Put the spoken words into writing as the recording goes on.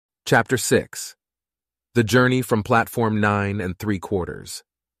Chapter 6. The Journey from Platform 9 3/4.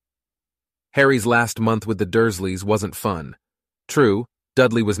 Harry's last month with the Dursleys wasn't fun. True,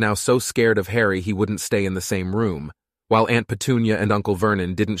 Dudley was now so scared of Harry he wouldn't stay in the same room, while Aunt Petunia and Uncle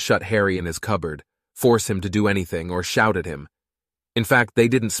Vernon didn't shut Harry in his cupboard, force him to do anything, or shout at him. In fact, they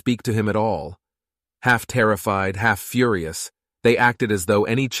didn't speak to him at all. Half terrified, half furious, they acted as though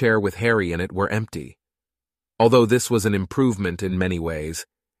any chair with Harry in it were empty. Although this was an improvement in many ways,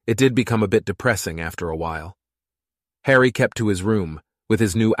 it did become a bit depressing after a while. Harry kept to his room, with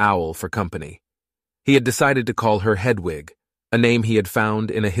his new owl for company. He had decided to call her Hedwig, a name he had found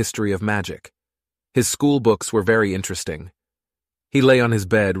in a history of magic. His school books were very interesting. He lay on his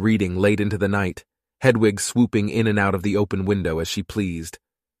bed reading late into the night, Hedwig swooping in and out of the open window as she pleased.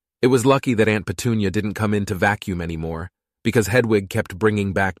 It was lucky that Aunt Petunia didn't come in to vacuum anymore, because Hedwig kept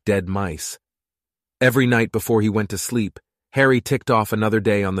bringing back dead mice. Every night before he went to sleep, Harry ticked off another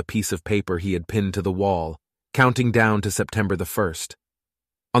day on the piece of paper he had pinned to the wall, counting down to September the 1st.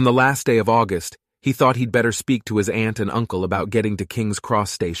 On the last day of August, he thought he'd better speak to his aunt and uncle about getting to King's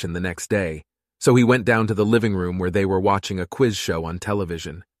Cross Station the next day, so he went down to the living room where they were watching a quiz show on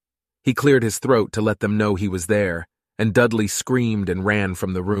television. He cleared his throat to let them know he was there, and Dudley screamed and ran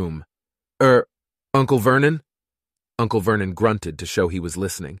from the room. Uncle Vernon?" Uncle Vernon grunted to show he was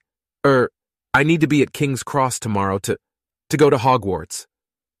listening. I need to be at King's Cross tomorrow to go to Hogwarts."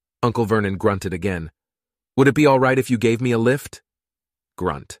 Uncle Vernon grunted again. "Would it be all right if you gave me a lift?"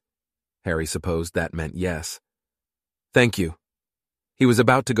 Grunt. Harry supposed that meant yes. "Thank you." He was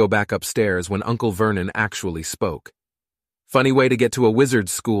about to go back upstairs when Uncle Vernon actually spoke. "Funny way to get to a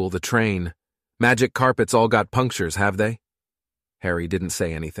wizard's school, the train. Magic carpets all got punctures, have they?" Harry didn't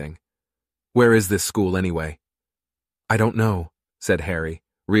say anything. "Where is this school, anyway?" "I don't know," said Harry,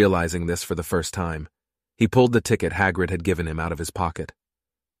 realizing this for the first time. He pulled the ticket Hagrid had given him out of his pocket.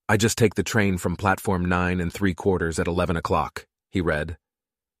 "I just take the train from Platform 9 3/4 at 11 o'clock, he read.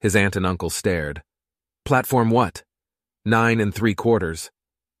 His aunt and uncle stared. "Platform what?" 9 3/4.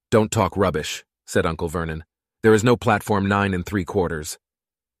 "Don't talk rubbish," said Uncle Vernon. "There is no Platform 9 3/4.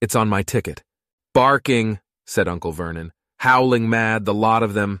 It's on my ticket." "Barking," said Uncle Vernon. "Howling mad, the lot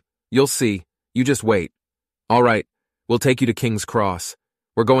of them. You'll see. You just wait. All right, we'll take you to King's Cross.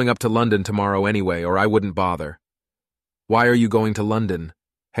 We're going up to London tomorrow anyway, or I wouldn't bother." "Why are you going to London?"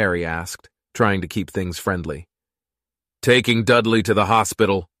 Harry asked, trying to keep things friendly. "Taking Dudley to the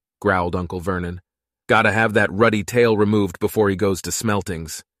hospital," growled Uncle Vernon. "Gotta have that ruddy tail removed before he goes to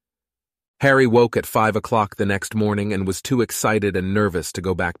Smeltings." Harry woke at 5 o'clock the next morning and was too excited and nervous to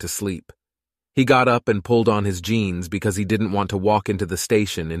go back to sleep. He got up and pulled on his jeans because he didn't want to walk into the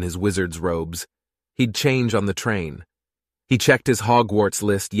station in his wizard's robes. He'd change on the train. He checked his Hogwarts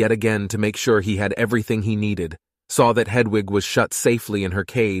list yet again to make sure he had everything he needed, saw that Hedwig was shut safely in her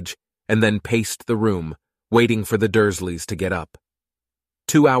cage, and then paced the room, waiting for the Dursleys to get up.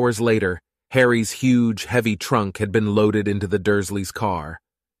 2 hours later, Harry's huge, heavy trunk had been loaded into the Dursleys' car.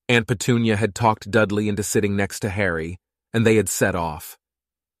 Aunt Petunia had talked Dudley into sitting next to Harry, and they had set off.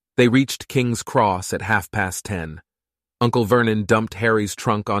 They reached King's Cross at 10:30. Uncle Vernon dumped Harry's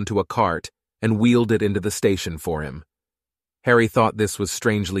trunk onto a cart and wheeled it into the station for him. Harry thought this was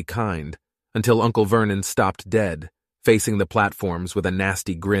strangely kind, until Uncle Vernon stopped dead, facing the platforms with a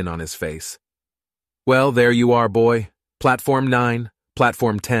nasty grin on his face. "Well, there you are, boy. Platform 9,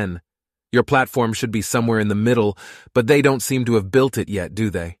 Platform 10. Your platform should be somewhere in the middle, but they don't seem to have built it yet, do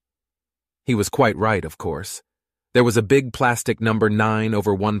they?" He was quite right, of course. There was a big plastic number 9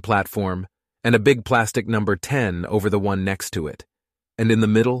 over one platform, and a big plastic number 10 over the one next to it. And in the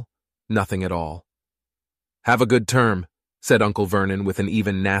middle, nothing at all. "Have a good term," said Uncle Vernon with an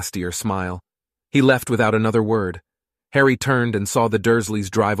even nastier smile. He left without another word. Harry turned and saw the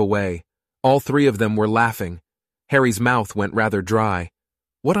Dursleys drive away. All three of them were laughing. Harry's mouth went rather dry.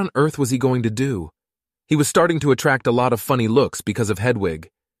 What on earth was he going to do? He was starting to attract a lot of funny looks because of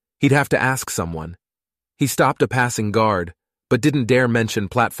Hedwig. He'd have to ask someone. He stopped a passing guard, but didn't dare mention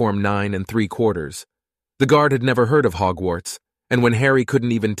Platform 9 3/4. The guard had never heard of Hogwarts, and when Harry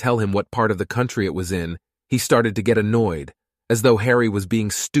couldn't even tell him what part of the country it was in, he started to get annoyed, as though Harry was being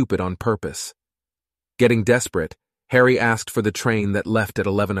stupid on purpose. Getting desperate, Harry asked for the train that left at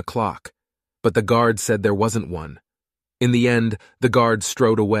 11 o'clock, but the guard said there wasn't one. In the end, the guard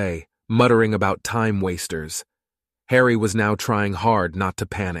strode away, muttering about time wasters. Harry was now trying hard not to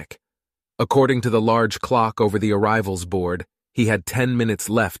panic. According to the large clock over the arrivals board, he had 10 minutes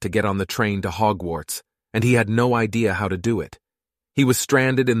left to get on the train to Hogwarts, and he had no idea how to do it. He was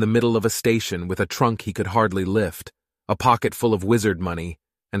stranded in the middle of a station with a trunk he could hardly lift, a pocket full of wizard money,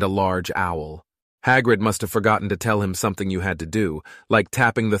 and a large owl. Hagrid must have forgotten to tell him something you had to do, like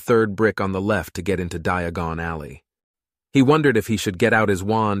tapping the third brick on the left to get into Diagon Alley. He wondered if he should get out his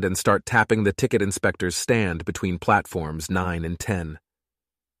wand and start tapping the ticket inspector's stand between platforms 9 and 10.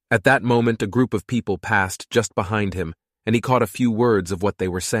 At that moment, a group of people passed just behind him, and he caught a few words of what they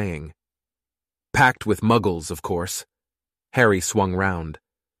were saying. Packed with muggles, of course. Harry swung round.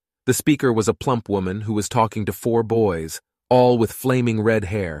 The speaker was a plump woman who was talking to 4 boys, all with flaming red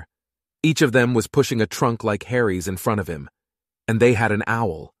hair. Each of them was pushing a trunk like Harry's in front of him, and they had an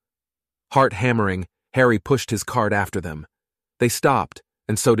owl. Heart hammering, Harry pushed his cart after them. They stopped,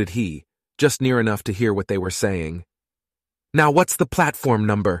 and so did he, just near enough to hear what they were saying. "Now what's the platform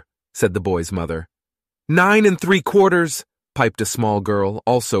number?" said the boy's mother. 9 3/4, piped a small girl,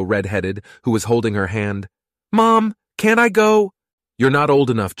 also red-headed, who was holding her hand. "Mom, can't I go?" "You're not old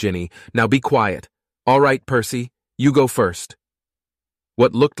enough, Ginny. Now be quiet. All right, Percy, you go first."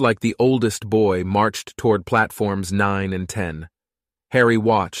 What looked like the oldest boy marched toward platforms 9 and 10. Harry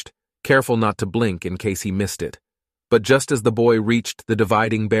watched, careful not to blink in case he missed it. But just as the boy reached the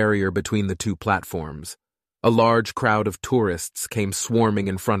dividing barrier between the 2 platforms, a large crowd of tourists came swarming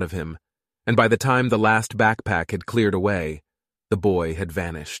in front of him, and by the time the last backpack had cleared away, the boy had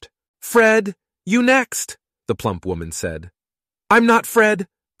vanished. "Fred, you next," the plump woman said. "I'm not Fred.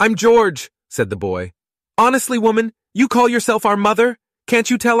 I'm George," said the boy. "Honestly, woman, you call yourself our mother? Can't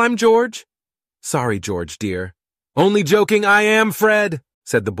you tell I'm George?" "Sorry, George, dear." "Only joking, I am Fred,"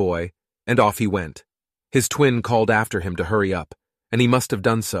 said the boy, and off he went. His twin called after him to hurry up, and he must have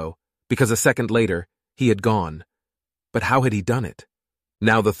done so, because a second later, he had gone. But how had he done it?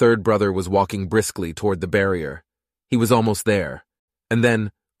 Now the third brother was walking briskly toward the barrier. He was almost there, and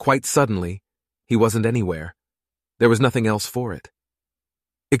then, quite suddenly, he wasn't anywhere. There was nothing else for it.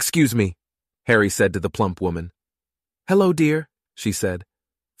 "Excuse me," Harry said to the plump woman. "Hello, dear," she said.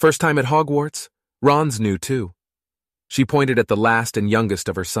 "First time at Hogwarts? Ron's new, too." She pointed at the last and youngest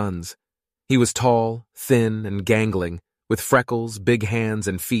of her sons. He was tall, thin, and gangling, with freckles, big hands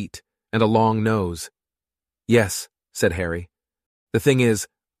and feet, and a long nose. "Yes," said Harry. "The thing is,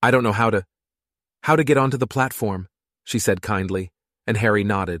 I don't know how to get onto the platform," she said kindly, and Harry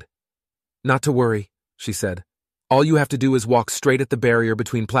nodded. "Not to worry," she said. "All you have to do is walk straight at the barrier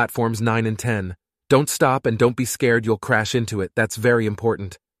between platforms 9 and 10. Don't stop and don't be scared you'll crash into it. That's very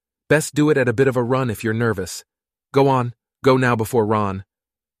important. Best do it at a bit of a run if you're nervous. Go on, go now before Ron."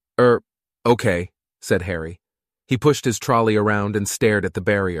 Okay," said Harry. He pushed his trolley around and stared at the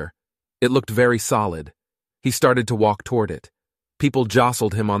barrier. It looked very solid. He started to walk toward it. People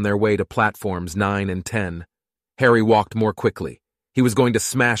jostled him on their way to platforms 9 and 10. Harry walked more quickly. He was going to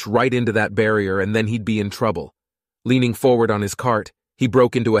smash right into that barrier and then he'd be in trouble. Leaning forward on his cart, he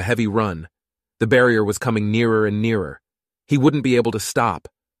broke into a heavy run. The barrier was coming nearer and nearer. He wouldn't be able to stop.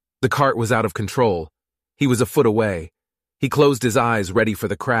 The cart was out of control. He was a foot away. He closed his eyes, ready for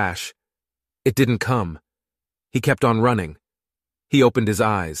the crash. It didn't come. He kept on running. He opened his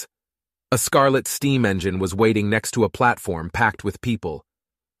eyes. A scarlet steam engine was waiting next to a platform packed with people.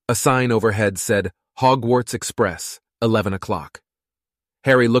 A sign overhead said, "Hogwarts Express, 11 o'clock.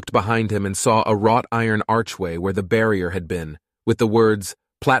 Harry looked behind him and saw a wrought iron archway where the barrier had been, with the words,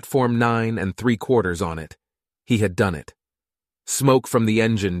 "Platform 9 3/4" on it. He had done it. Smoke from the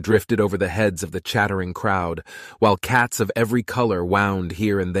engine drifted over the heads of the chattering crowd, while cats of every color wound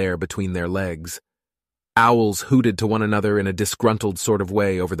here and there between their legs. Owls hooted to one another in a disgruntled sort of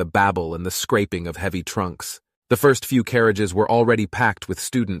way over the babble and the scraping of heavy trunks. The first few carriages were already packed with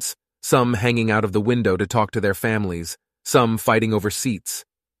students, some hanging out of the window to talk to their families, some fighting over seats.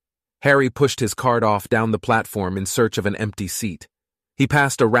 Harry pushed his cart off down the platform in search of an empty seat. He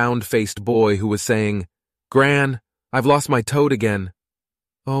passed a round-faced boy who was saying, "Gran, I've lost my toad again."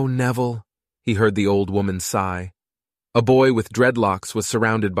 "Oh, Neville," he heard the old woman sigh. A boy with dreadlocks was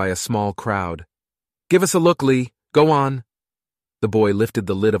surrounded by a small crowd. "Give us a look, Lee. Go on." The boy lifted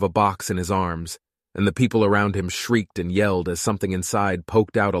the lid of a box in his arms, and the people around him shrieked and yelled as something inside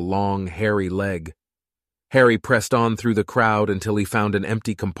poked out a long, hairy leg. Harry pressed on through the crowd until he found an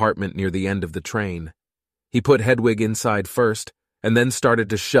empty compartment near the end of the train. He put Hedwig inside first, and then started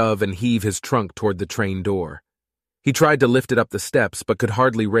to shove and heave his trunk toward the train door. He tried to lift it up the steps but could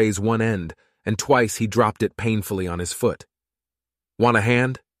hardly raise one end, and twice he dropped it painfully on his foot. "Want a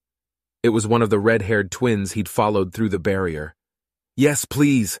hand?" It was one of the red-haired twins he'd followed through the barrier. "Yes,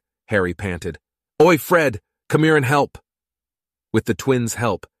 please," Harry panted. "Oi, Fred, come here and help." With the twins'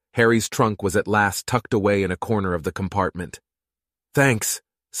 help, Harry's trunk was at last tucked away in a corner of the compartment. "Thanks,"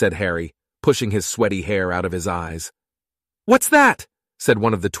 said Harry, pushing his sweaty hair out of his eyes. "What's that?" said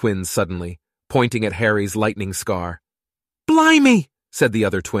one of the twins suddenly, pointing at Harry's lightning scar. "Blimey," said the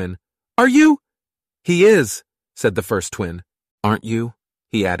other twin. "Are you He is, said the first twin. Aren't you?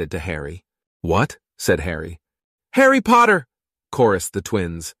 He added to Harry. What? Said Harry. Harry Potter, chorused the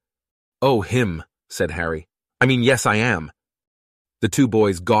twins. Oh, him, said Harry. I mean, yes, I am. The two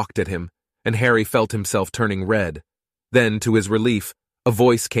boys gawked at him, and Harry felt himself turning red. Then, to his relief, a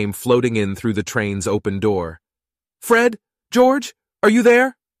voice came floating in through the train's open door. Fred? George? Are you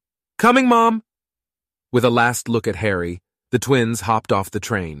there? Coming, Mom. With a last look at Harry, the twins hopped off the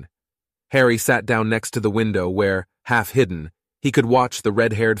train. Harry sat down next to the window where, half hidden, he could watch the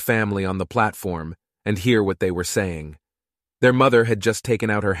red-haired family on the platform and hear what they were saying. Their mother had just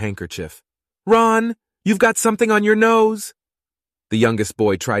taken out her handkerchief. Ron, you've got something on your nose. The youngest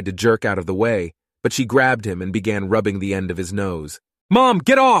boy tried to jerk out of the way, but she grabbed him and began rubbing the end of his nose. Mom,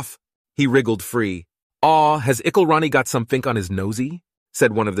 get off! He wriggled free. Aw, has Ickle Ronnie got something on his nosy?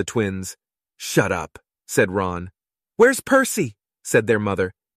 Said one of the twins. Shut up, said Ron. Where's Percy? Said their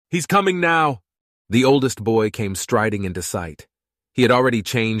mother. He's coming now. The oldest boy came striding into sight. He had already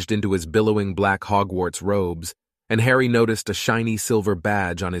changed into his billowing black Hogwarts robes, and Harry noticed a shiny silver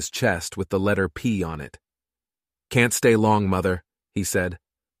badge on his chest with the letter P on it. Can't stay long, Mother, he said.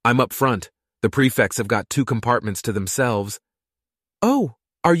 I'm up front. The prefects have got 2 compartments to themselves. Oh,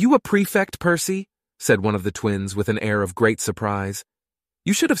 are you a prefect, Percy? Said one of the twins with an air of great surprise.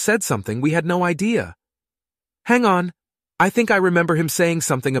 You should have said something. We had no idea. Hang on. I think I remember him saying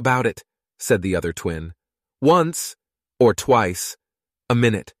something about it, said the other twin. Once, or twice, a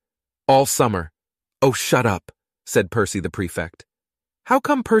minute, all summer. Oh, shut up, said Percy the prefect. How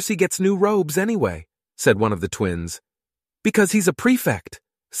come Percy gets new robes anyway? Said one of the twins. Because he's a prefect,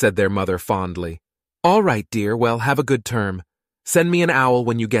 said their mother fondly. All right, dear, well, have a good term. Send me an owl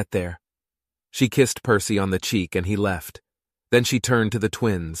when you get there. She kissed Percy on the cheek and he left. Then she turned to the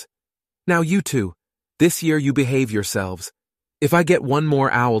twins. Now you two, this year you behave yourselves. If I get one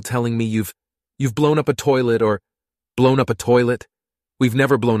more owl telling me you've blown up a toilet or blown up a toilet, we've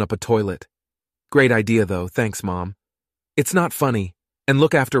never blown up a toilet. Great idea though, thanks Mom. It's not funny, and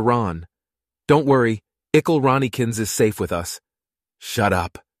look after Ron. Don't worry, Ickle Ronnikins is safe with us. Shut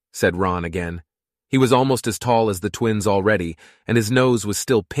up, said Ron again. He was almost as tall as the twins already, and his nose was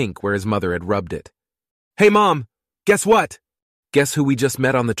still pink where his mother had rubbed it. Hey Mom, guess what? Guess who we just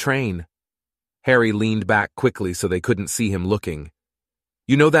met on the train? Harry leaned back quickly so they couldn't see him looking.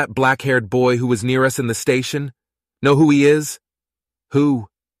 You know that black-haired boy who was near us in the station? Know who he is? Who?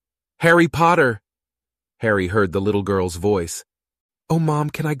 Harry Potter. Harry heard the little girl's voice. Oh, Mom,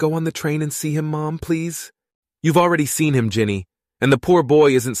 can I go on the train and see him, Mom, please? You've already seen him, Ginny, and the poor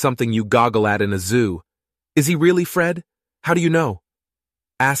boy isn't something you goggle at in a zoo. Is he really, Fred? How do you know?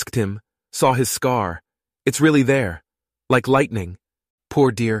 Asked him, saw his scar. It's really there. Like lightning.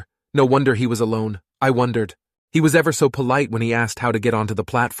 Poor dear, no wonder he was alone. I wondered. He was ever so polite when he asked how to get onto the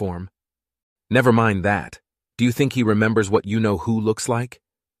platform. Never mind that. Do you think he remembers what you-know-who looks like?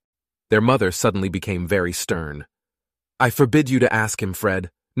 Their mother suddenly became very stern. I forbid you to ask him,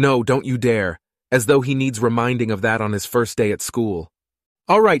 Fred. No, don't you dare. As though he needs reminding of that on his first day at school.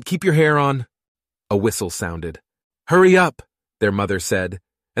 All right, keep your hair on. A whistle sounded. Hurry up, their mother said,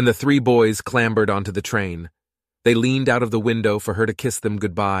 and the 3 boys clambered onto the train. They leaned out of the window for her to kiss them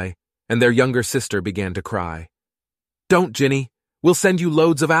goodbye, and their younger sister began to cry. Don't, Ginny. We'll send you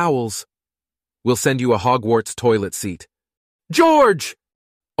loads of owls. We'll send you a Hogwarts toilet seat. George!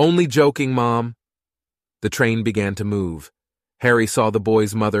 Only joking, Mom. The train began to move. Harry saw the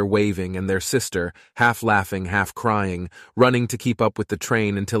boys' mother waving and their sister, half laughing, half crying, running to keep up with the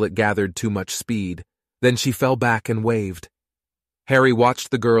train until it gathered too much speed. Then she fell back and waved. Harry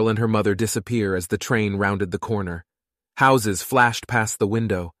watched the girl and her mother disappear as the train rounded the corner. Houses flashed past the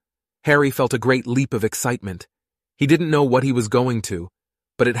window. Harry felt a great leap of excitement. He didn't know what he was going to,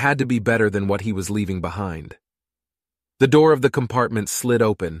 but it had to be better than what he was leaving behind. The door of the compartment slid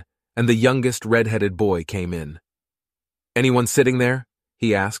open, and the youngest red-headed boy came in. Anyone sitting there?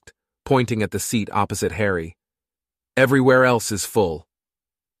 He asked, pointing at the seat opposite Harry. Everywhere else is full.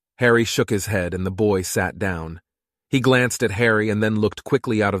 Harry shook his head and the boy sat down. He glanced at Harry and then looked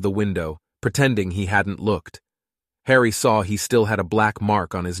quickly out of the window, pretending he hadn't looked. Harry saw he still had a black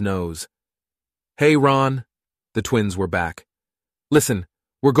mark on his nose. Hey, Ron. The twins were back. Listen,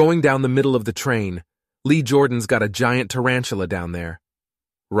 we're going down the middle of the train. Lee Jordan's got a giant tarantula down there.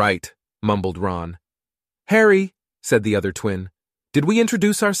 Right, mumbled Ron. Harry, said the other twin. Did we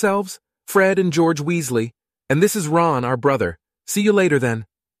introduce ourselves? Fred and George Weasley. And this is Ron, our brother. See you later, then.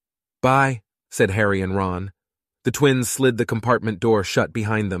 Bye, said Harry and Ron. The twins slid the compartment door shut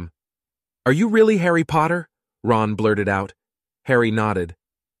behind them. Are you really Harry Potter? Ron blurted out. Harry nodded.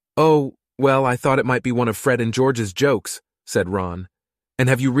 Oh, well, I thought it might be one of Fred and George's jokes, said Ron. And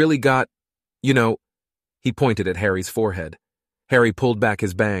have you really got, He pointed at Harry's forehead. Harry pulled back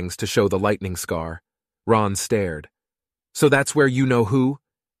his bangs to show the lightning scar. Ron stared. So that's where you know who?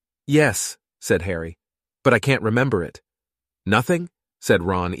 Yes, said Harry, but I can't remember it. Nothing? Said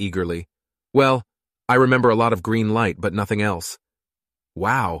Ron eagerly. Well, I remember a lot of green light, but nothing else.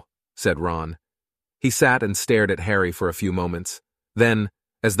 Wow, said Ron. He sat and stared at Harry for a few moments. Then,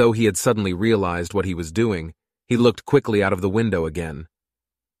 as though he had suddenly realized what he was doing, he looked quickly out of the window again.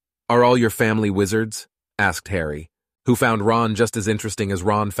 Are all your family wizards? Asked Harry, who found Ron just as interesting as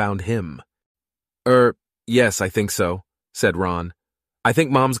Ron found him. Yes, I think so, said Ron. I think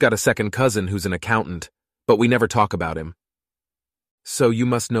Mom's got a second cousin who's an accountant, but we never talk about him. So you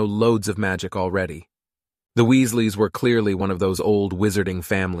must know loads of magic already. The Weasleys were clearly one of those old wizarding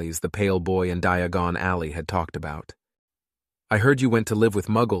families the pale boy in Diagon Alley had talked about. I heard you went to live with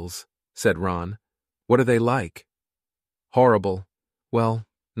Muggles, said Ron. What are they like? Horrible. Well,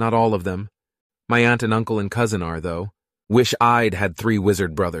 not all of them. My aunt and uncle and cousin are, though. Wish I'd had 3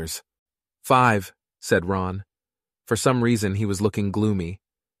 wizard brothers. 5, said Ron. For some reason, he was looking gloomy.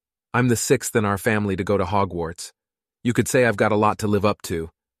 I'm the 6th in our family to go to Hogwarts. You could say I've got a lot to live up to.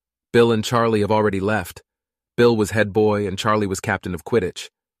 Bill and Charlie have already left. Bill was head boy and Charlie was captain of Quidditch.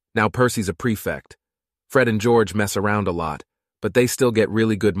 Now Percy's a prefect. Fred and George mess around a lot, but they still get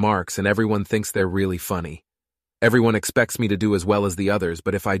really good marks and everyone thinks they're really funny. Everyone expects me to do as well as the others,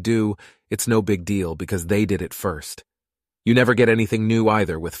 but if I do, it's no big deal because they did it first. You never get anything new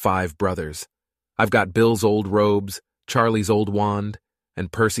either with 5 brothers. I've got Bill's old robes, Charlie's old wand,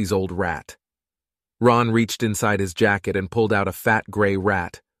 and Percy's old rat. Ron reached inside his jacket and pulled out a fat gray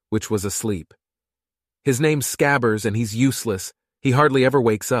rat, which was asleep. His name's Scabbers and he's useless. He hardly ever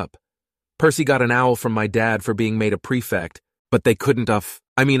wakes up. Percy got an owl from my dad for being made a prefect, but they couldn't I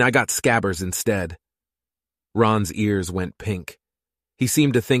got Scabbers instead. Ron's ears went pink. He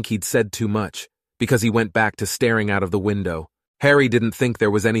seemed to think he'd said too much, because he went back to staring out of the window. Harry didn't think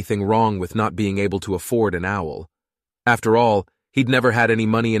there was anything wrong with not being able to afford an owl. After all, he'd never had any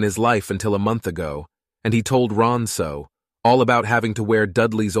money in his life until a month ago, and he told Ron so, all about having to wear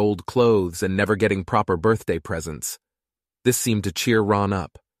Dudley's old clothes and never getting proper birthday presents. This seemed to cheer Ron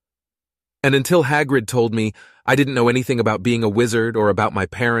up. And until Hagrid told me, I didn't know anything about being a wizard or about my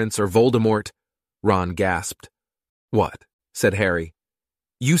parents or Voldemort, Ron gasped. What? Said Harry.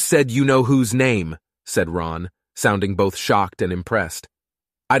 You said you know whose name, said Ron, sounding both shocked and impressed.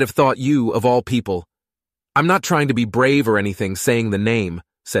 I'd have thought you, of all people. I'm not trying to be brave or anything saying the name,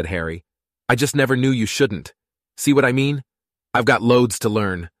 said Harry. I just never knew you shouldn't. See what I mean? I've got loads to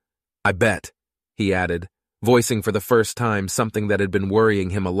learn. I bet, he added, voicing for the first time something that had been worrying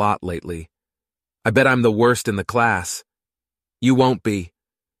him a lot lately. I bet I'm the worst in the class. You won't be.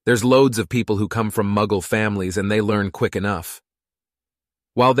 There's loads of people who come from Muggle families and they learn quick enough.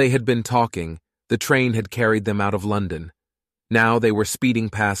 While they had been talking, the train had carried them out of London. Now they were speeding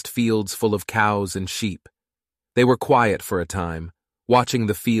past fields full of cows and sheep. They were quiet for a time, watching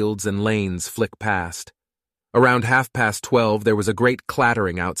the fields and lanes flick past. Around 12:30 there was a great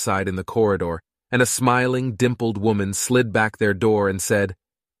clattering outside in the corridor, and a smiling, dimpled woman slid back their door and said,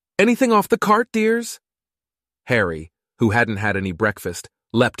 Anything off the cart, dears? Harry, who hadn't had any breakfast,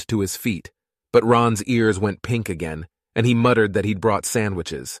 leapt to his feet, but Ron's ears went pink again, and he muttered that he'd brought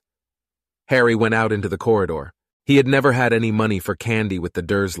sandwiches. Harry went out into the corridor. He had never had any money for candy with the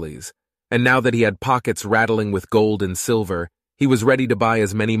Dursleys, and now that he had pockets rattling with gold and silver, he was ready to buy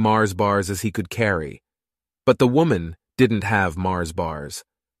as many Mars bars as he could carry. But the woman didn't have Mars bars.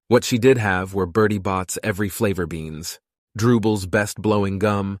 What she did have were Bertie Bott's every flavor beans, Drooble's best blowing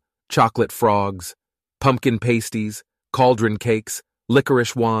gum, chocolate frogs, pumpkin pasties, cauldron cakes,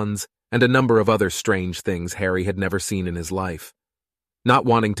 licorice wands, and a number of other strange things Harry had never seen in his life. Not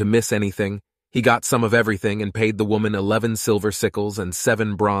wanting to miss anything, he got some of everything and paid the woman 11 silver sickles and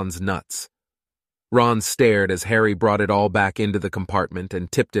 7 bronze nuts. Ron stared as Harry brought it all back into the compartment and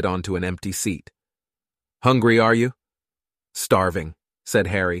tipped it onto an empty seat. Hungry, are you? Starving, said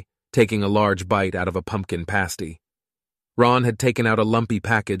Harry, taking a large bite out of a pumpkin pasty. Ron had taken out a lumpy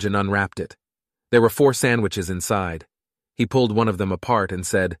package and unwrapped it. There were 4 sandwiches inside. He pulled one of them apart and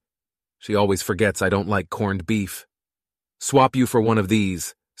said, She always forgets I don't like corned beef. Swap you for one of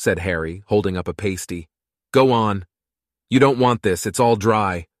these, said Harry, holding up a pasty. Go on. You don't want this, it's all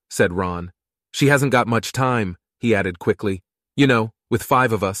dry, said Ron. She hasn't got much time, he added quickly. You know, with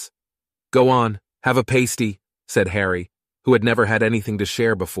 5 of us. Go on, have a pasty, said Harry, who had never had anything to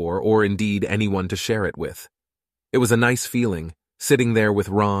share before, or indeed anyone to share it with. It was a nice feeling, sitting there with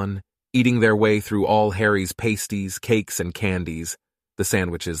Ron, eating their way through all Harry's pasties, cakes, and candies. The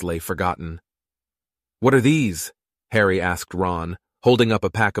sandwiches lay forgotten. What are these? Harry asked Ron, holding up a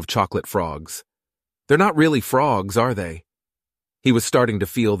pack of chocolate frogs. They're not really frogs, are they? He was starting to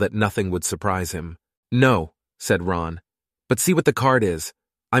feel that nothing would surprise him. No, said Ron. But see what the card is.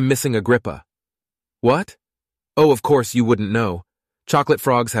 I'm missing Agrippa. What? Oh, of course you wouldn't know. Chocolate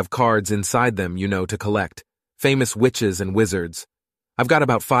frogs have cards inside them, you know, to collect. Famous witches and wizards. I've got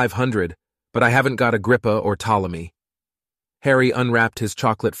about 500, but I haven't got Agrippa or Ptolemy. Harry unwrapped his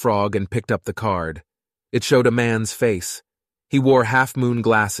chocolate frog and picked up the card. It showed a man's face. He wore half-moon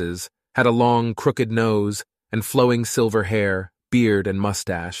glasses, had a long, crooked nose, and flowing silver hair, beard, and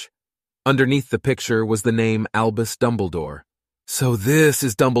mustache. Underneath the picture was the name Albus Dumbledore. So this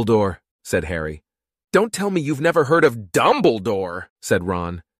is Dumbledore, said Harry. Don't tell me you've never heard of Dumbledore, said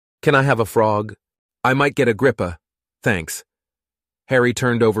Ron. Can I have a frog? I might get Agrippa. Thanks. Harry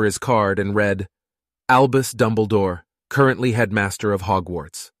turned over his card and read, Albus Dumbledore, currently headmaster of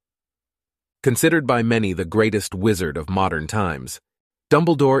Hogwarts. Considered by many the greatest wizard of modern times,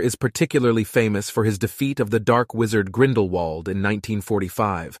 Dumbledore is particularly famous for his defeat of the dark wizard Grindelwald in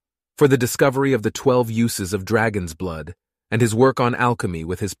 1945, for the discovery of the 12 uses of dragon's blood, and his work on alchemy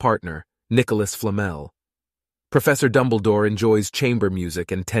with his partner, Nicholas Flamel. Professor Dumbledore enjoys chamber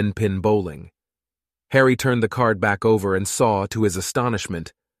music and 10-pin bowling. Harry turned the card back over and saw, to his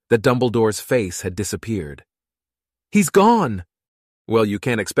astonishment, that Dumbledore's face had disappeared. He's gone! Well, you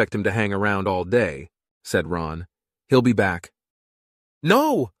can't expect him to hang around all day, said Ron. He'll be back.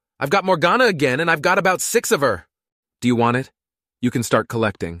 No! I've got Morgana again, and I've got about 6 of her. Do you want it? You can start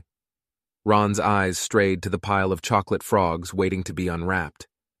collecting. Ron's eyes strayed to the pile of chocolate frogs waiting to be unwrapped.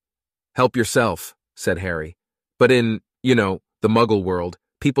 Help yourself, said Harry. But in, the Muggle world,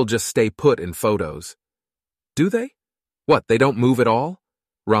 people just stay put in photos. Do they? What, they don't move at all?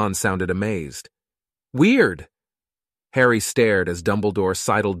 Ron sounded amazed. Weird. Harry stared as Dumbledore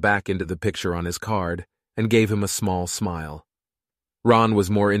sidled back into the picture on his card and gave him a small smile. Ron was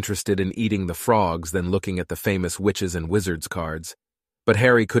more interested in eating the frogs than looking at the famous witches and wizards cards, but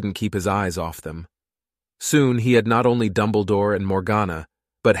Harry couldn't keep his eyes off them. Soon he had not only Dumbledore and Morgana,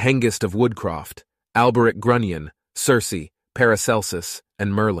 but Hengist of Woodcroft, Alberic Grunion, Circe, Paracelsus,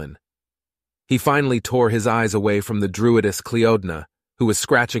 and Merlin. He finally tore his eyes away from the druidess Cleodna, who was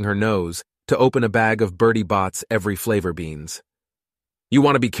scratching her nose, to open a bag of Bertie Bott's every flavor beans. You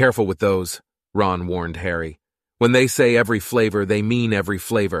want to be careful with those, Ron warned Harry. When they say every flavor, they mean every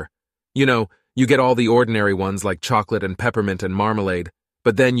flavor. You get all the ordinary ones like chocolate and peppermint and marmalade,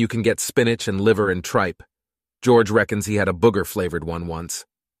 but then you can get spinach and liver and tripe. George reckons he had a booger-flavored one once.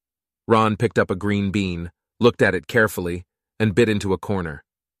 Ron picked up a green bean, looked at it carefully, and bit into a corner.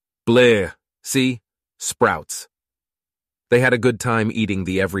 Bleh, see? Sprouts. They had a good time eating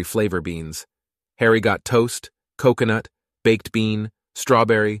the every flavor beans. Harry got toast, coconut, baked bean,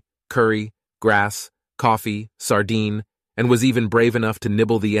 strawberry, curry, grass, coffee, sardine, and was even brave enough to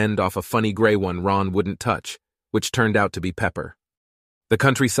nibble the end off a funny gray one Ron wouldn't touch, which turned out to be pepper. The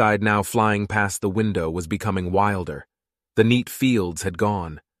countryside now flying past the window was becoming wilder. The neat fields had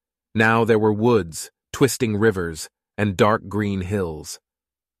gone. Now there were woods, twisting rivers, and dark green hills.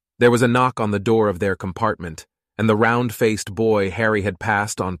 There was a knock on the door of their compartment, and the round-faced boy Harry had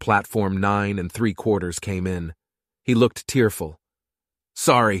passed on platform 9 3/4 came in. He looked tearful.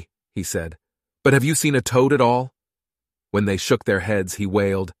 Sorry, he said, but have you seen a toad at all? When they shook their heads, he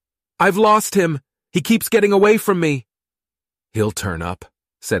wailed, I've lost him! He keeps getting away from me! He'll turn up,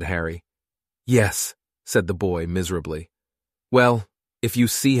 said Harry. Yes, said the boy miserably. Well, if you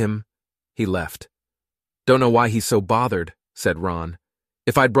see him, he left. Don't know why he's so bothered, said Ron.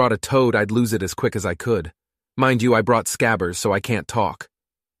 If I'd brought a toad, I'd lose it as quick as I could. Mind you, I brought Scabbers, so I can't talk.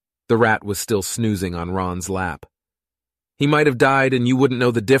 The rat was still snoozing on Ron's lap. He might have died and you wouldn't know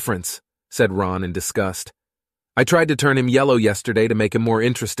the difference, said Ron in disgust. I tried to turn him yellow yesterday to make him more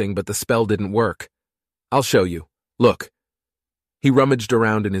interesting, but the spell didn't work. I'll show you. Look. He rummaged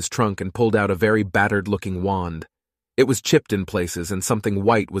around in his trunk and pulled out a very battered-looking wand. It was chipped in places and something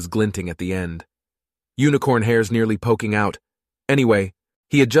white was glinting at the end. Unicorn hairs nearly poking out. Anyway,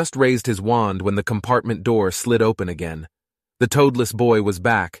 he had just raised his wand when the compartment door slid open again. The toadless boy was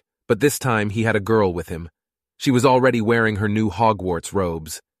back, but this time he had a girl with him. She was already wearing her new Hogwarts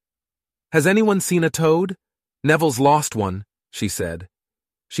robes. Has anyone seen a toad? Neville's lost one, she said.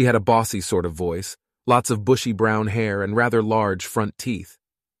 She had a bossy sort of voice, lots of bushy brown hair and rather large front teeth.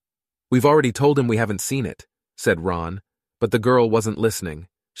 We've already told him we haven't seen it, said Ron, but the girl wasn't listening.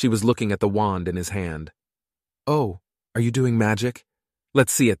 She was looking at the wand in his hand. Oh, are you doing magic?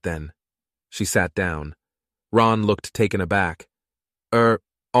 Let's see it then. She sat down. Ron looked taken aback.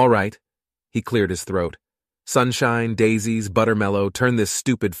 All right. He cleared his throat. Sunshine, daisies, buttermellow, turn this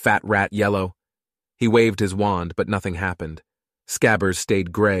stupid fat rat yellow. He waved his wand, but nothing happened. Scabbers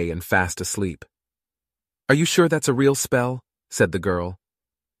stayed gray and fast asleep. Are you sure that's a real spell? Said the girl.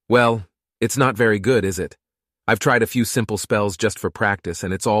 Well, it's not very good, is it? I've tried a few simple spells just for practice,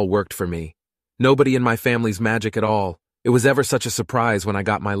 and it's all worked for me. Nobody in my family's magic at all. It was ever such a surprise when I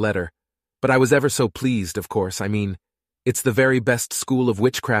got my letter. But I was ever so pleased, of course. I mean, it's the very best school of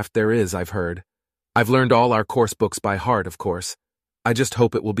witchcraft there is, I've heard. I've learned all our course books by heart, of course. I just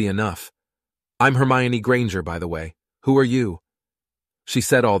hope it will be enough. I'm Hermione Granger, by the way. Who are you? She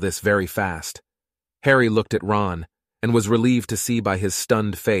said all this very fast. Harry looked at Ron, and was relieved to see by his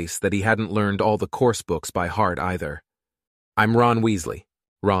stunned face that he hadn't learned all the course books by heart either. I'm Ron Weasley,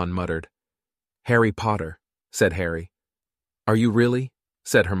 Ron muttered. Harry Potter, said Harry. Are you really?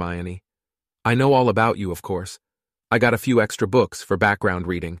 Said Hermione. I know all about you, of course. I got a few extra books for background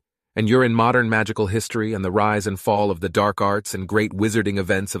reading, and you're in modern magical history and the rise and fall of the dark arts and great wizarding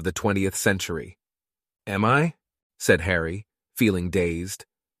events of the 20th century. Am I? Said Harry, feeling dazed.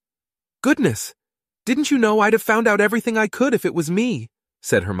 Goodness! Didn't you know I'd have found out everything I could if it was me?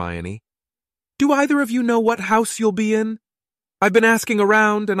 Said Hermione. Do either of you know what house you'll be in? I've been asking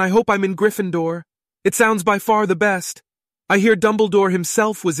around, and I hope I'm in Gryffindor. It sounds by far the best. I hear Dumbledore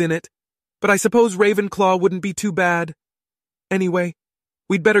himself was in it, but I suppose Ravenclaw wouldn't be too bad. Anyway,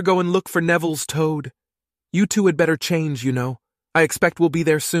 we'd better go and look for Neville's toad. You two had better change, you know. I expect we'll be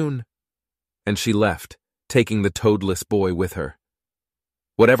there soon. And she left, taking the toadless boy with her.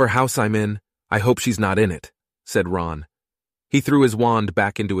 Whatever house I'm in, I hope she's not in it, said Ron. He threw his wand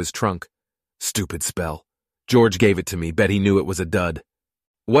back into his trunk. Stupid spell. George gave it to me, bet he knew it was a dud.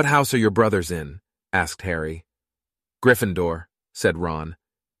 What house are your brothers in? Asked Harry. Gryffindor, said Ron.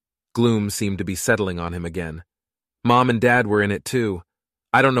 Gloom seemed to be settling on him again. Mom and Dad were in it too.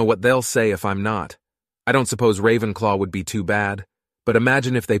 I don't know what they'll say if I'm not. I don't suppose Ravenclaw would be too bad, but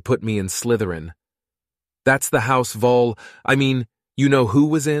imagine if they put me in Slytherin. That's the house you know who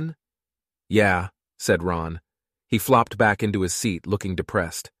was in? Yeah, said Ron. He flopped back into his seat, looking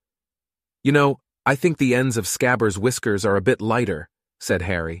depressed. You know, I think the ends of Scabbers' whiskers are a bit lighter, said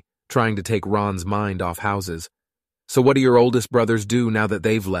Harry, trying to take Ron's mind off houses. So what do your oldest brothers do now that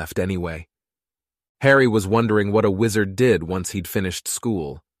they've left anyway? Harry was wondering what a wizard did once he'd finished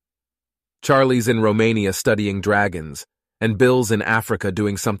school. Charlie's in Romania studying dragons, and Bill's in Africa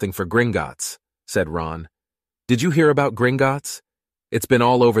doing something for Gringotts, said Ron. Did you hear about Gringotts? It's been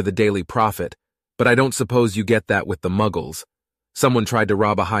all over the Daily Prophet, but I don't suppose you get that with the Muggles. Someone tried to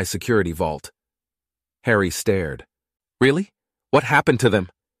rob a high-security vault. Harry stared. Really? What happened to them?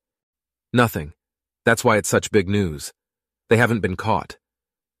 Nothing. That's why it's such big news. They haven't been caught.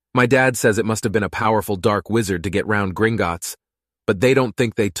 My dad says it must have been a powerful dark wizard to get round Gringotts, but they don't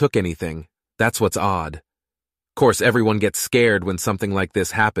think they took anything. That's what's odd. Of course, everyone gets scared when something like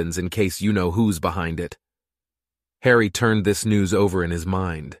this happens in case you know who's behind it. Harry turned this news over in his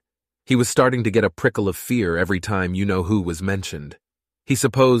mind. He was starting to get a prickle of fear every time you know who was mentioned. He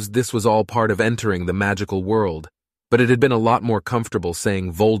supposed this was all part of entering the magical world, but it had been a lot more comfortable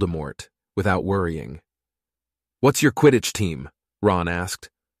saying Voldemort without worrying. What's your Quidditch team? Ron asked.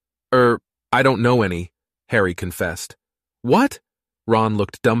 I don't know any, Harry confessed. What? Ron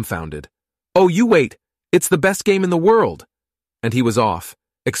looked dumbfounded. Oh, you wait. It's the best game in the world. And he was off,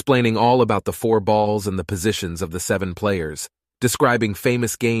 explaining all about the 4 balls and the positions of the 7 players, describing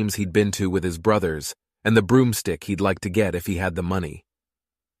famous games he'd been to with his brothers, and the broomstick he'd like to get if he had the money.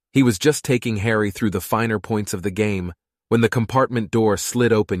 He was just taking Harry through the finer points of the game when the compartment door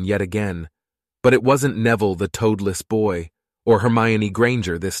slid open yet again, but it wasn't Neville the toadless boy, or Hermione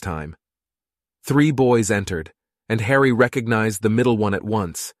Granger this time. 3 boys entered, and Harry recognized the middle one at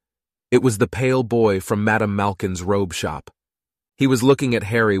once. It was the pale boy from Madame Malkin's robe shop. He was looking at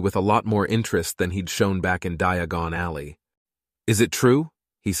Harry with a lot more interest than he'd shown back in Diagon Alley. Is it true?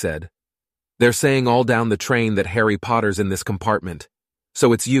 He said. They're saying all down the train that Harry Potter's in this compartment.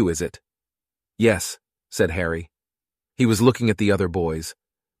 So it's you, is it? Yes, said Harry. He was looking at the other boys.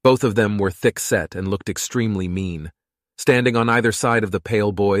 Both of them were thick-set and looked extremely mean. Standing on either side of the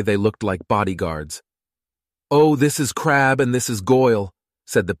pale boy, they looked like bodyguards. Oh, this is Crabbe and this is Goyle,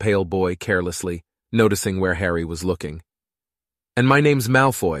 said the pale boy carelessly, noticing where Harry was looking. And my name's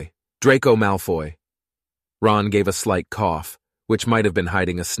Malfoy, Draco Malfoy. Ron gave a slight cough, which might have been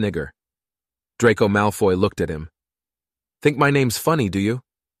hiding a snigger. Draco Malfoy looked at him. Think my name's funny, do you?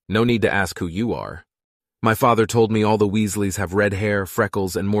 No need to ask who you are. My father told me all the Weasleys have red hair,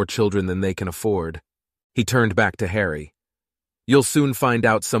 freckles, and more children than they can afford. He turned back to Harry. You'll soon find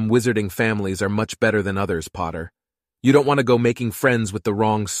out some wizarding families are much better than others, Potter. You don't want to go making friends with the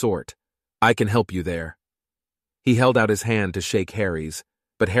wrong sort. I can help you there. He held out his hand to shake Harry's,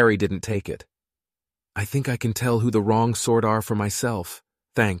 but Harry didn't take it. I think I can tell who the wrong sort are for myself.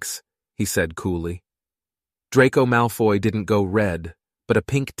 Thanks, he said coolly. Draco Malfoy didn't go red, but a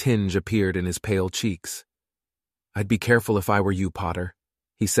pink tinge appeared in his pale cheeks. "I'd be careful if I were you, Potter,"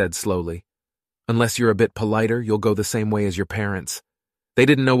 he said slowly. "Unless you're a bit politer, you'll go the same way as your parents. They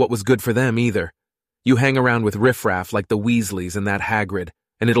didn't know what was good for them either. You hang around with riffraff like the Weasleys and that Hagrid,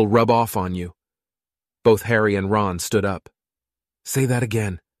 and it'll rub off on you." Both Harry and Ron stood up. "Say that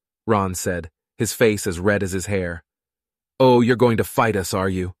again," Ron said, his face as red as his hair. "Oh, you're going to fight us, are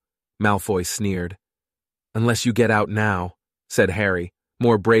you?" Malfoy sneered. "Unless you get out now," said Harry,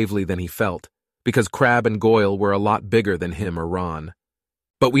 more bravely than he felt, because Crabbe and Goyle were a lot bigger than him or Ron.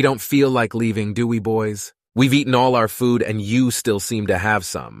 "But we don't feel like leaving, do we, boys? We've eaten all our food and you still seem to have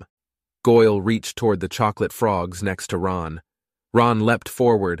some." Goyle reached toward the chocolate frogs next to Ron. Ron leapt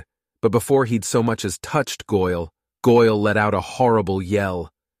forward, but before he'd so much as touched Goyle, Goyle let out a horrible yell.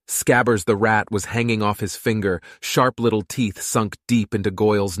 Scabbers the rat was hanging off his finger, sharp little teeth sunk deep into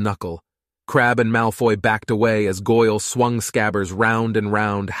Goyle's knuckle. Crabbe and Malfoy backed away as Goyle swung Scabbers round and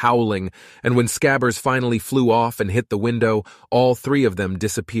round, howling, and when Scabbers finally flew off and hit the window, all three of them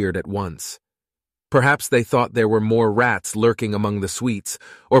disappeared at once. Perhaps they thought there were more rats lurking among the sweets,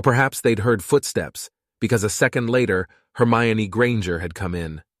 or perhaps they'd heard footsteps, because a second later, Hermione Granger had come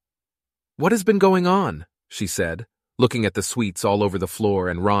in. "What has been going on?" she said, looking at the sweets all over the floor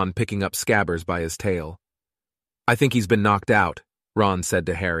and Ron picking up Scabbers by his tail. "I think he's been knocked out," Ron said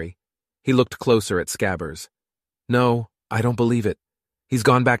to Harry. He looked closer at Scabbers. "No, I don't believe it. He's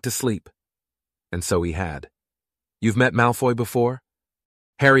gone back to sleep." And so he had. "You've met Malfoy before?"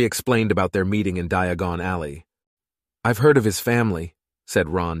 Harry explained about their meeting in Diagon Alley. "I've heard of his family," said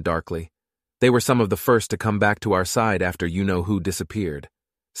Ron darkly. "They were some of the first to come back to our side after you-know-who disappeared.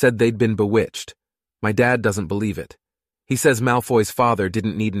 Said they'd been bewitched. My dad doesn't believe it. He says Malfoy's father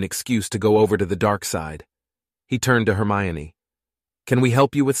didn't need an excuse to go over to the dark side." He turned to Hermione. "Can we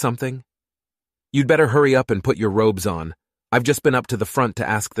help you with something?" "You'd better hurry up and put your robes on. I've just been up to the front to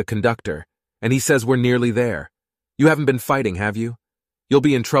ask the conductor, and he says we're nearly there. You haven't been fighting, have you? You'll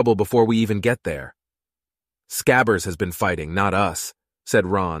be in trouble before we even get there." "Scabbers has been fighting, not us," said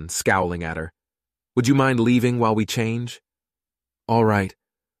Ron, scowling at her. "Would you mind leaving while we change?" "All right.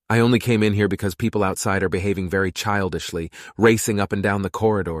 I only came in here because people outside are behaving very childishly, racing up and down the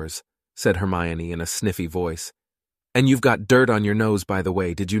corridors," said Hermione in a sniffy voice. "And you've got dirt on your nose, by the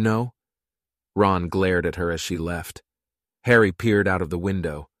way, did you know?" Ron glared at her as she left. Harry peered out of the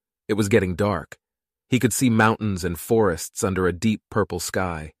window. It was getting dark. He could see mountains and forests under a deep purple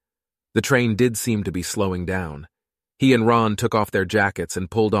sky. The train did seem to be slowing down. He and Ron took off their jackets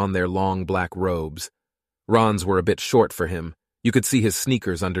and pulled on their long black robes. Ron's were a bit short for him. You could see his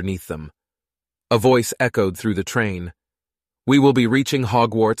sneakers underneath them. A voice echoed through the train. "We will be reaching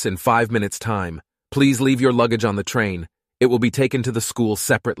Hogwarts in 5 minutes' time. Please leave your luggage on the train. It will be taken to the school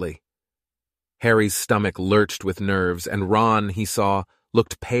separately." Harry's stomach lurched with nerves, and Ron, he saw,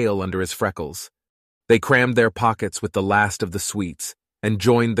 looked pale under his freckles. They crammed their pockets with the last of the sweets and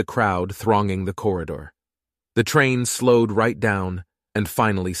joined the crowd thronging the corridor. The train slowed right down and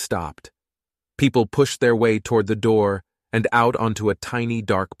finally stopped. People pushed their way toward the door and out onto a tiny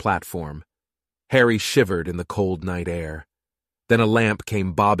dark platform. Harry shivered in the cold night air. Then a lamp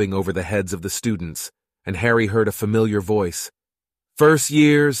came bobbing over the heads of the students, and Harry heard a familiar voice. First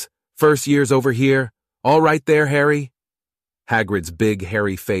years over here. All right there, Harry?" Hagrid's big,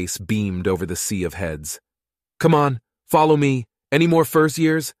 hairy face beamed over the sea of heads. "Come on, follow me. Any more first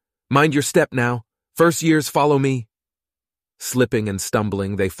years? Mind your step now. First years, follow me." Slipping and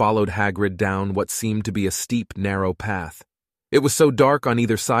stumbling, they followed Hagrid down what seemed to be a steep, narrow path. It was so dark on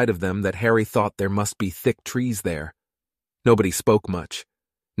either side of them that Harry thought there must be thick trees there. Nobody spoke much.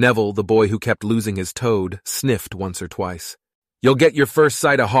 Neville, the boy who kept losing his toad, sniffed once or twice. "You'll get your first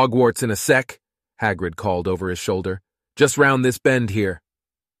sight of Hogwarts in a sec," Hagrid called over his shoulder. "Just round this bend here."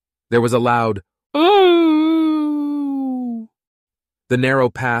 There was a loud, "Ooh!" The narrow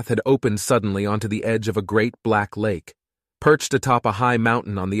path had opened suddenly onto the edge of a great black lake. Perched atop a high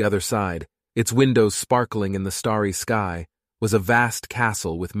mountain on the other side, its windows sparkling in the starry sky, was a vast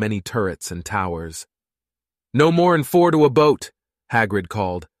castle with many turrets and towers. "No more'n 4 to a boat," Hagrid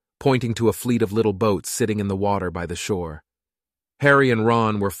called, pointing to a fleet of little boats sitting in the water by the shore. Harry and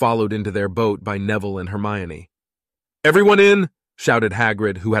Ron were followed into their boat by Neville and Hermione. "Everyone in!" shouted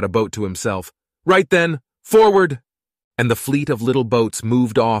Hagrid, who had a boat to himself. "Right then, forward!" And the fleet of little boats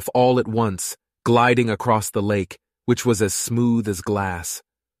moved off all at once, gliding across the lake, which was as smooth as glass.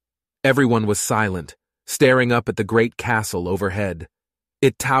 Everyone was silent, staring up at the great castle overhead.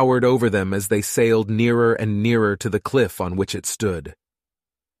 It towered over them as they sailed nearer and nearer to the cliff on which it stood.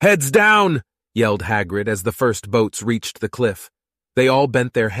 "Heads down!" yelled Hagrid as the first boats reached the cliff. They all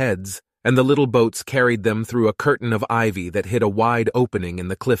bent their heads, and the little boats carried them through a curtain of ivy that hid a wide opening in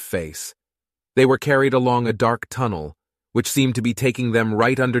the cliff face. They were carried along a dark tunnel, which seemed to be taking them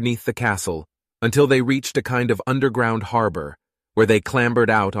right underneath the castle, until they reached a kind of underground harbor, where they clambered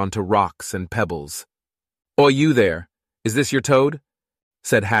out onto rocks and pebbles. "Oi, you there, is this your toad?"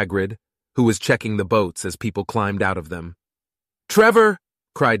 said Hagrid, who was checking the boats as people climbed out of them. "Trevor!"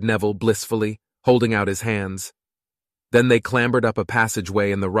 cried Neville blissfully, holding out his hands. Then they clambered up a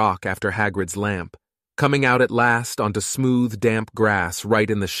passageway in the rock after Hagrid's lamp, coming out at last onto smooth, damp grass right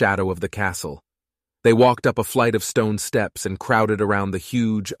in the shadow of the castle. They walked up a flight of stone steps and crowded around the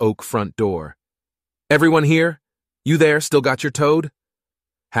huge oak front door. "Everyone here? You there still got your toad?"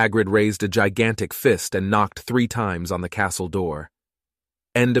 Hagrid raised a gigantic fist and knocked 3 times on the castle door.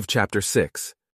 End of chapter 6.